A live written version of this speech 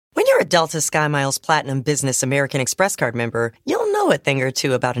a Delta SkyMiles Platinum Business American Express card member, you'll know a thing or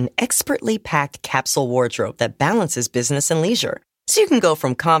two about an expertly packed capsule wardrobe that balances business and leisure. So you can go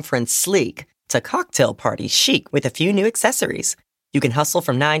from conference sleek to cocktail party chic with a few new accessories. You can hustle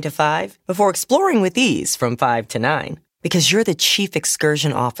from 9 to 5 before exploring with ease from 5 to 9. Because you're the chief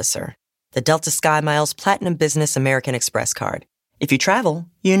excursion officer. The Delta SkyMiles Platinum Business American Express card. If you travel,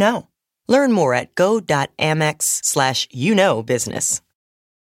 you know. Learn more at go.amex/business.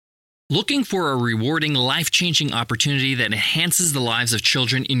 Looking for a rewarding, life-changing opportunity that enhances the lives of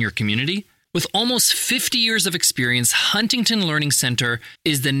children in your community? With almost 50 years of experience, Huntington Learning Center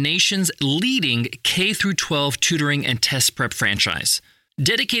is the nation's leading K-12 tutoring and test prep franchise,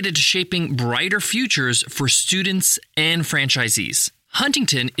 dedicated to shaping brighter futures for students and franchisees.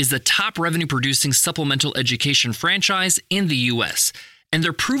 Huntington is the top revenue-producing supplemental education franchise in the U.S., and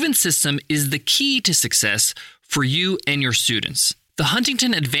their proven system is the key to success for you and your students. The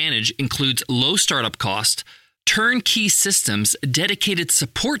Huntington Advantage includes low startup cost, turnkey systems, dedicated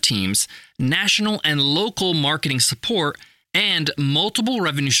support teams, national and local marketing support, and multiple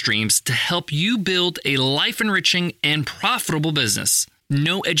revenue streams to help you build a life-enriching and profitable business.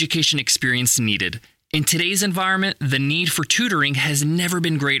 No education experience needed. In today's environment, the need for tutoring has never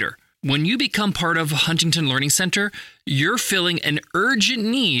been greater. When you become part of Huntington Learning Center, you're filling an urgent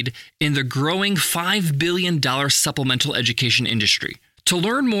need in the growing $5 billion supplemental education industry. To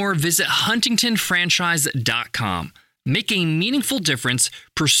learn more, visit huntingtonfranchise.com. Make a meaningful difference,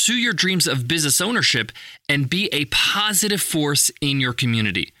 pursue your dreams of business ownership, and be a positive force in your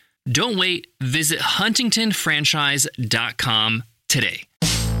community. Don't wait. Visit huntingtonfranchise.com today.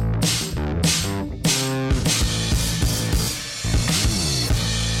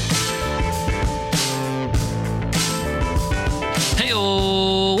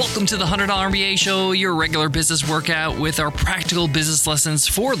 Welcome to the $100 MBA Show, your regular business workout with our practical business lessons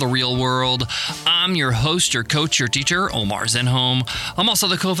for the real world. I'm your host, your coach, your teacher, Omar Zenhom. I'm also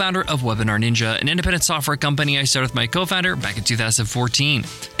the co-founder of Webinar Ninja, an independent software company I started with my co-founder back in 2014.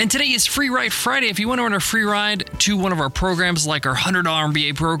 And today is Free Ride Friday. If you want to earn a free ride to one of our programs like our $100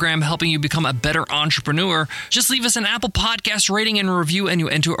 MBA program, helping you become a better entrepreneur, just leave us an Apple Podcast rating and review and you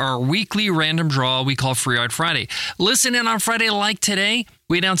enter our weekly random draw we call Free Ride Friday. Listen in on Friday like today.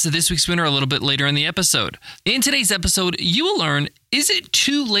 We announced this week's winner a little bit later in the episode. In today's episode, you will learn, is it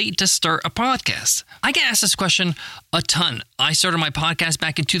too late to start a podcast? I get asked this question a ton. I started my podcast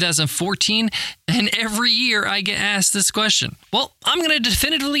back in 2014, and every year I get asked this question. Well, I'm going to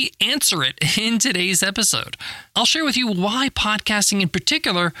definitively answer it in today's episode. I'll share with you why podcasting in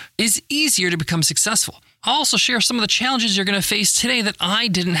particular is easier to become successful. I'll also share some of the challenges you're going to face today that I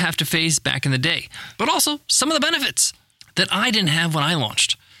didn't have to face back in the day, but also some of the benefits that I didn't have when I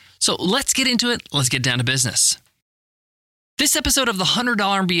launched. So let's get into it. Let's get down to business. This episode of the $100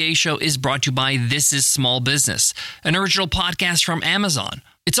 MBA Show is brought to you by This Is Small Business, an original podcast from Amazon.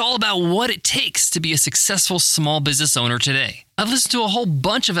 It's all about what it takes to be a successful small business owner today. I've listened to a whole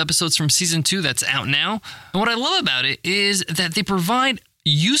bunch of episodes from season 2 that's out now. And what I love about it is that they provide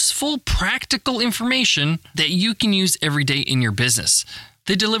useful, practical information that you can use every day in your business.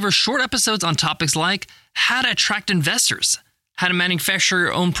 They deliver short episodes on topics like how to attract investors, how to manufacture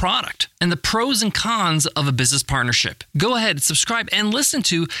your own product, and the pros and cons of a business partnership. Go ahead, subscribe, and listen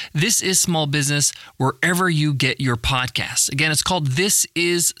to This Is Small Business wherever you get your podcasts. Again, it's called This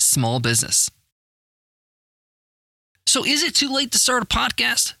Is Small Business. So is it too late to start a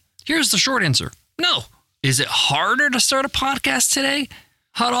podcast? Here's the short answer. No. Is it harder to start a podcast today?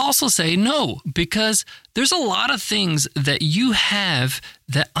 I'd also say no, because there's a lot of things that you have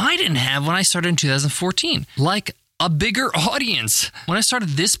that I didn't have when I started in 2014, like a bigger audience. When I started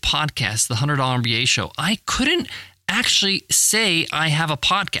this podcast, the $100 MBA Show, I couldn't actually say I have a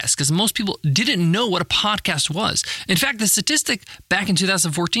podcast because most people didn't know what a podcast was. In fact, the statistic back in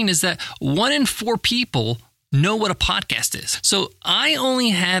 2014 is that 1 in 4 people know what a podcast is. So I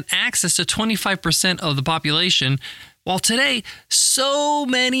only had access to 25% of the population, while today, so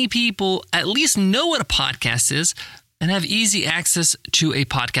many people at least know what a podcast is and have easy access to a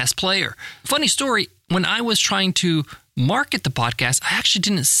podcast player. Funny story, when I was trying to market the podcast, I actually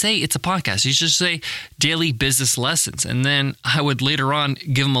didn't say it's a podcast. You just say daily business lessons. And then I would later on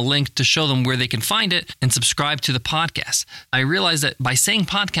give them a link to show them where they can find it and subscribe to the podcast. I realized that by saying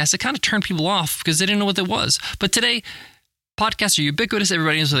podcast, it kind of turned people off because they didn't know what it was. But today, podcasts are ubiquitous.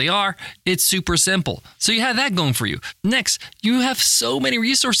 Everybody knows who they are. It's super simple. So you have that going for you. Next, you have so many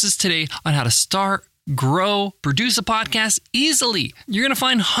resources today on how to start, grow, produce a podcast easily. You're going to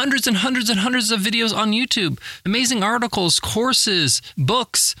find hundreds and hundreds and hundreds of videos on YouTube, amazing articles, courses,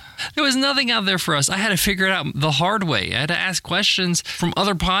 books. There was nothing out there for us. I had to figure it out the hard way. I had to ask questions from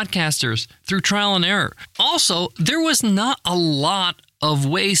other podcasters through trial and error. Also, there was not a lot of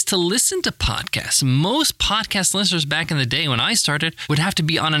ways to listen to podcasts. Most podcast listeners back in the day when I started would have to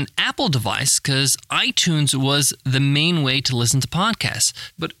be on an Apple device because iTunes was the main way to listen to podcasts.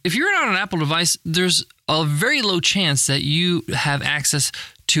 But if you're not on an Apple device, there's a very low chance that you have access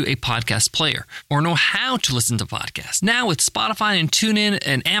to a podcast player or know how to listen to podcasts. Now with Spotify and TuneIn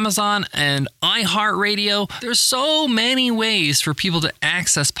and Amazon and iHeartRadio, there's so many ways for people to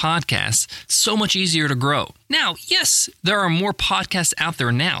access podcasts. It's so much easier to grow. Now, yes, there are more podcasts out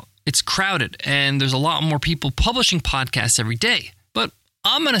there now. It's crowded and there's a lot more people publishing podcasts every day. But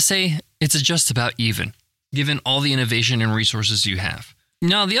I'm going to say it's just about even, given all the innovation and resources you have.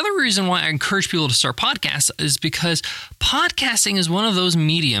 Now, the other reason why I encourage people to start podcasts is because podcasting is one of those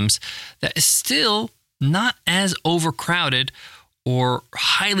mediums that is still not as overcrowded or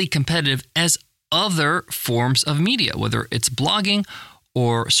highly competitive as other forms of media, whether it's blogging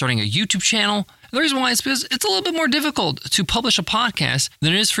or starting a YouTube channel. The reason why is because it's a little bit more difficult to publish a podcast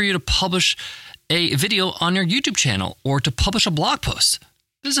than it is for you to publish a video on your YouTube channel or to publish a blog post.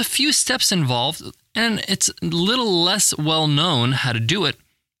 There's a few steps involved, and it's a little less well known how to do it.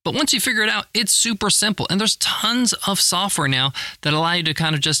 But once you figure it out, it's super simple. And there's tons of software now that allow you to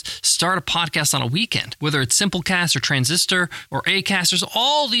kind of just start a podcast on a weekend, whether it's Simplecast or Transistor or Acast. There's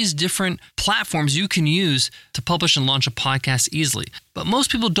all these different platforms you can use to publish and launch a podcast easily. But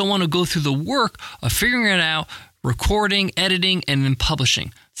most people don't want to go through the work of figuring it out, recording, editing, and then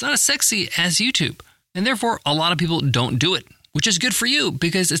publishing. It's not as sexy as YouTube. And therefore, a lot of people don't do it, which is good for you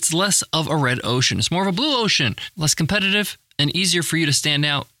because it's less of a red ocean. It's more of a blue ocean, less competitive and easier for you to stand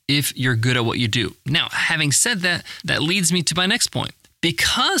out if you're good at what you do. Now, having said that, that leads me to my next point.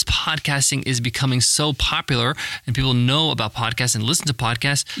 Because podcasting is becoming so popular and people know about podcasts and listen to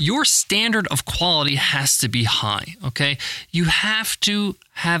podcasts, your standard of quality has to be high, okay? You have to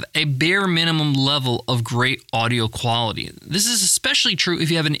have a bare minimum level of great audio quality. This is especially true if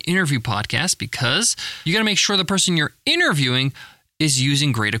you have an interview podcast because you got to make sure the person you're interviewing is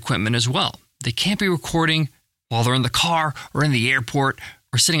using great equipment as well. They can't be recording while they're in the car or in the airport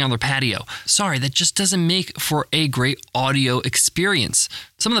or sitting on their patio. Sorry, that just doesn't make for a great audio experience.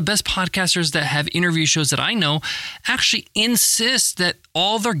 Some of the best podcasters that have interview shows that I know actually insist that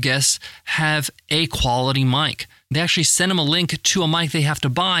all their guests have a quality mic. They actually send them a link to a mic they have to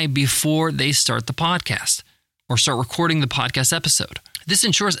buy before they start the podcast or start recording the podcast episode. This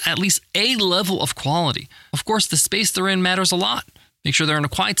ensures at least a level of quality. Of course, the space they're in matters a lot. Make sure they're in a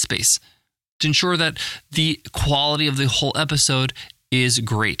quiet space to ensure that the quality of the whole episode is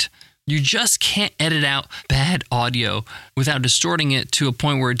great. You just can't edit out bad audio without distorting it to a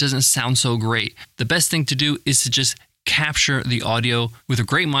point where it doesn't sound so great. The best thing to do is to just capture the audio with a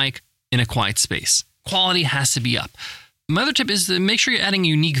great mic in a quiet space. Quality has to be up. My other tip is to make sure you're adding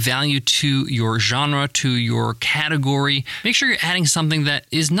unique value to your genre, to your category. Make sure you're adding something that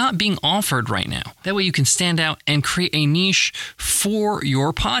is not being offered right now. That way you can stand out and create a niche for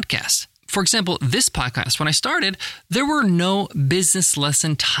your podcast. For example, this podcast, when I started, there were no business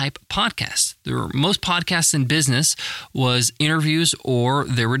lesson type podcasts. Most podcasts in business was interviews or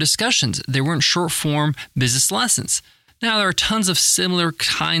there were discussions. They weren't short form business lessons. Now, there are tons of similar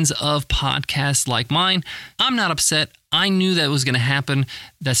kinds of podcasts like mine. I'm not upset. I knew that was going to happen.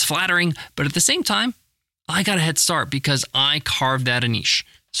 That's flattering. But at the same time, I got a head start because I carved out a niche.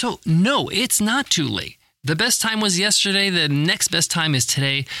 So no, it's not too late. The best time was yesterday. The next best time is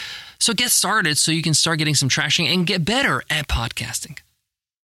today. So get started so you can start getting some traction and get better at podcasting.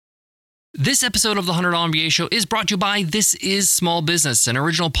 This episode of the $100 MBA Show is brought to you by This Is Small Business, an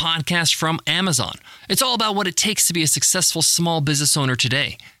original podcast from Amazon. It's all about what it takes to be a successful small business owner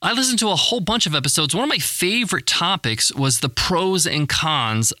today. I listened to a whole bunch of episodes. One of my favorite topics was the pros and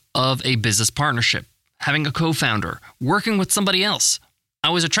cons of a business partnership, having a co-founder, working with somebody else.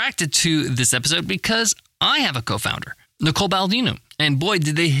 I was attracted to this episode because I have a co-founder, Nicole Baldino. And boy,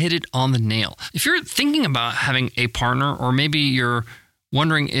 did they hit it on the nail. If you're thinking about having a partner, or maybe you're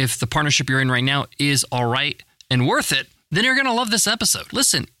wondering if the partnership you're in right now is all right and worth it, then you're going to love this episode.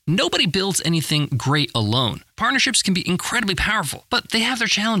 Listen, nobody builds anything great alone. Partnerships can be incredibly powerful, but they have their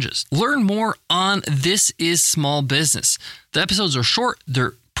challenges. Learn more on This Is Small Business. The episodes are short,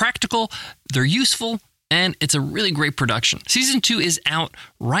 they're practical, they're useful, and it's a really great production. Season 2 is out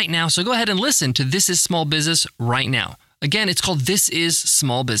right now, so go ahead and listen to This Is Small Business right now. Again, it's called This Is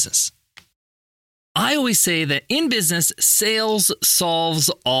Small Business. I always say that in business, sales solves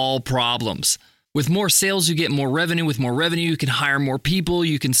all problems. With more sales, you get more revenue. With more revenue, you can hire more people,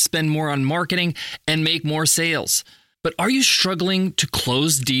 you can spend more on marketing, and make more sales. But are you struggling to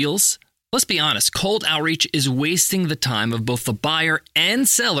close deals? Let's be honest, cold outreach is wasting the time of both the buyer and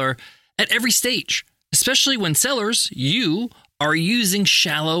seller at every stage, especially when sellers, you, are using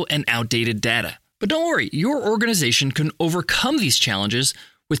shallow and outdated data. But don't worry, your organization can overcome these challenges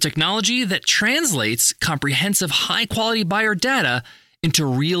with technology that translates comprehensive high-quality buyer data into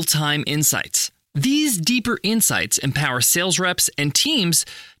real-time insights. These deeper insights empower sales reps and teams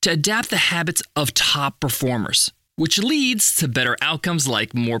to adapt the habits of top performers, which leads to better outcomes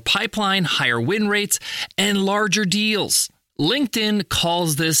like more pipeline, higher win rates, and larger deals. LinkedIn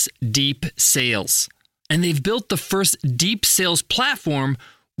calls this deep sales. And they've built the first deep sales platform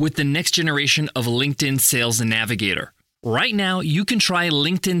with the next generation of LinkedIn Sales Navigator. Right now, you can try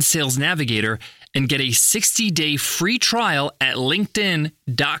LinkedIn Sales Navigator and get a 60-day free trial at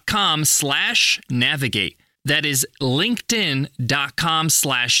linkedin.com/navigate. That is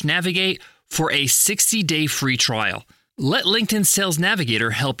linkedin.com/navigate for a 60-day free trial. Let LinkedIn Sales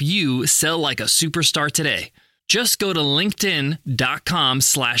Navigator help you sell like a superstar today. Just go to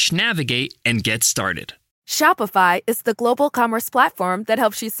linkedin.com/navigate and get started. Shopify is the global commerce platform that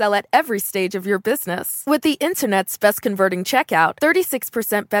helps you sell at every stage of your business. With the internet's best converting checkout,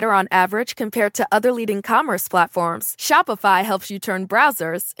 36% better on average compared to other leading commerce platforms, Shopify helps you turn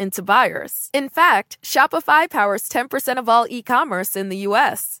browsers into buyers. In fact, Shopify powers 10% of all e-commerce in the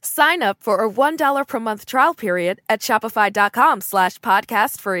U.S. Sign up for a $1 per month trial period at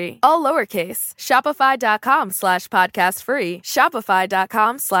shopify.com/podcastfree. All lowercase, shopify.com/podcastfree,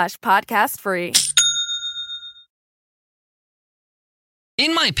 shopify.com/podcastfree.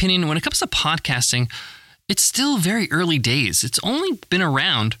 In my opinion, when it comes to podcasting, it's still very early days. It's only been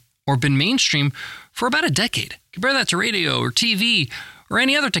around or been mainstream for about a decade. Compare that to radio or TV or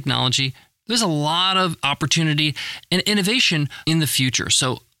any other technology. There's a lot of opportunity and innovation in the future.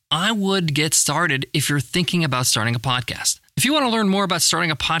 So I would get started if you're thinking about starting a podcast. If you want to learn more about starting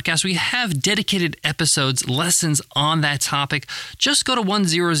a podcast, we have dedicated episodes, lessons on that topic. Just go to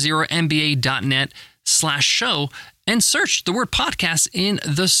 100mba.net/show and search the word podcast in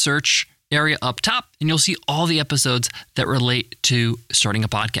the search area up top, and you'll see all the episodes that relate to starting a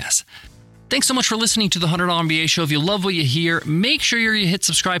podcast. Thanks so much for listening to the $100 MBA Show. If you love what you hear, make sure you hit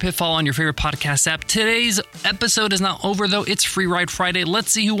subscribe, hit follow on your favorite podcast app. Today's episode is not over, though. It's Free Ride Friday.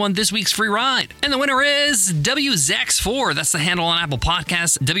 Let's see who won this week's free ride. And the winner is WZax4. That's the handle on Apple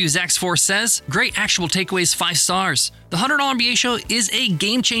Podcasts. WZax4 says, great actual takeaways, 5 stars. The $100 MBA Show is a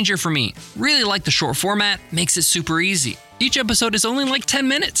game changer for me. Really like the short format, makes it super easy. Each episode is only like 10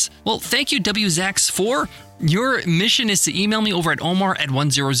 minutes. Well, thank you, WZax4. Your mission is to email me over at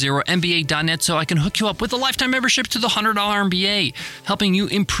omar@100mba.net so I can hook you up with a lifetime membership to the $100 MBA, helping you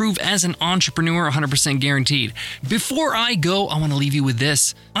improve as an entrepreneur, 100% guaranteed. Before I go, I want to leave you with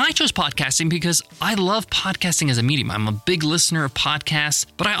this. I chose podcasting because I love podcasting as a medium. I'm a big listener of podcasts,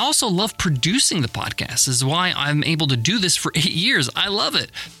 but I also love producing the podcast. This is why I'm able to do this for 8 years. I love it.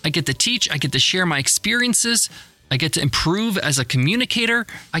 I get to teach. I get to share my experiences. I get to improve as a communicator.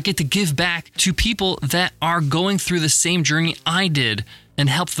 I get to give back to people that are going through the same journey I did and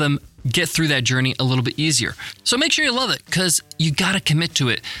help them get through that journey a little bit easier. So make sure you love it because you got to commit to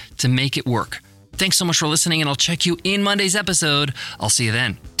it to make it work. Thanks so much for listening, and I'll check you in Monday's episode. I'll see you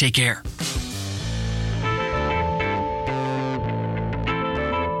then. Take care.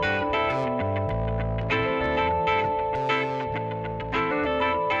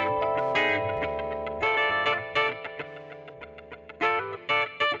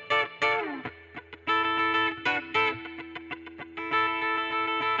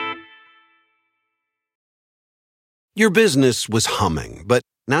 Your business was humming, but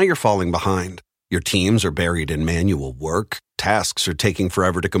now you're falling behind. Your teams are buried in manual work, tasks are taking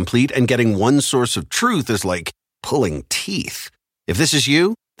forever to complete, and getting one source of truth is like pulling teeth. If this is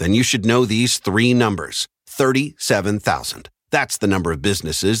you, then you should know these 3 numbers: 37,000. That's the number of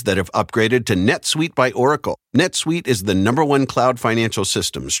businesses that have upgraded to NetSuite by Oracle. NetSuite is the #1 cloud financial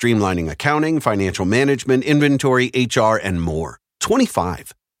system, streamlining accounting, financial management, inventory, HR, and more.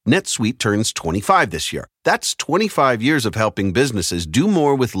 25. NetSuite turns 25 this year. That's 25 years of helping businesses do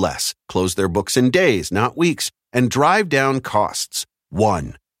more with less, close their books in days, not weeks, and drive down costs.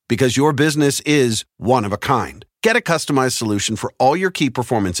 1. Because your business is one of a kind. Get a customized solution for all your key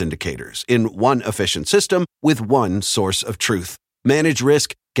performance indicators in one efficient system with one source of truth. Manage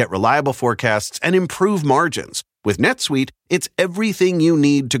risk, get reliable forecasts, and improve margins. With NetSuite, it's everything you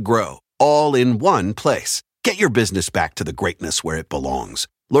need to grow, all in one place. Get your business back to the greatness where it belongs.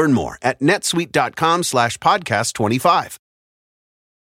 Learn more at netsuite.com/podcast25.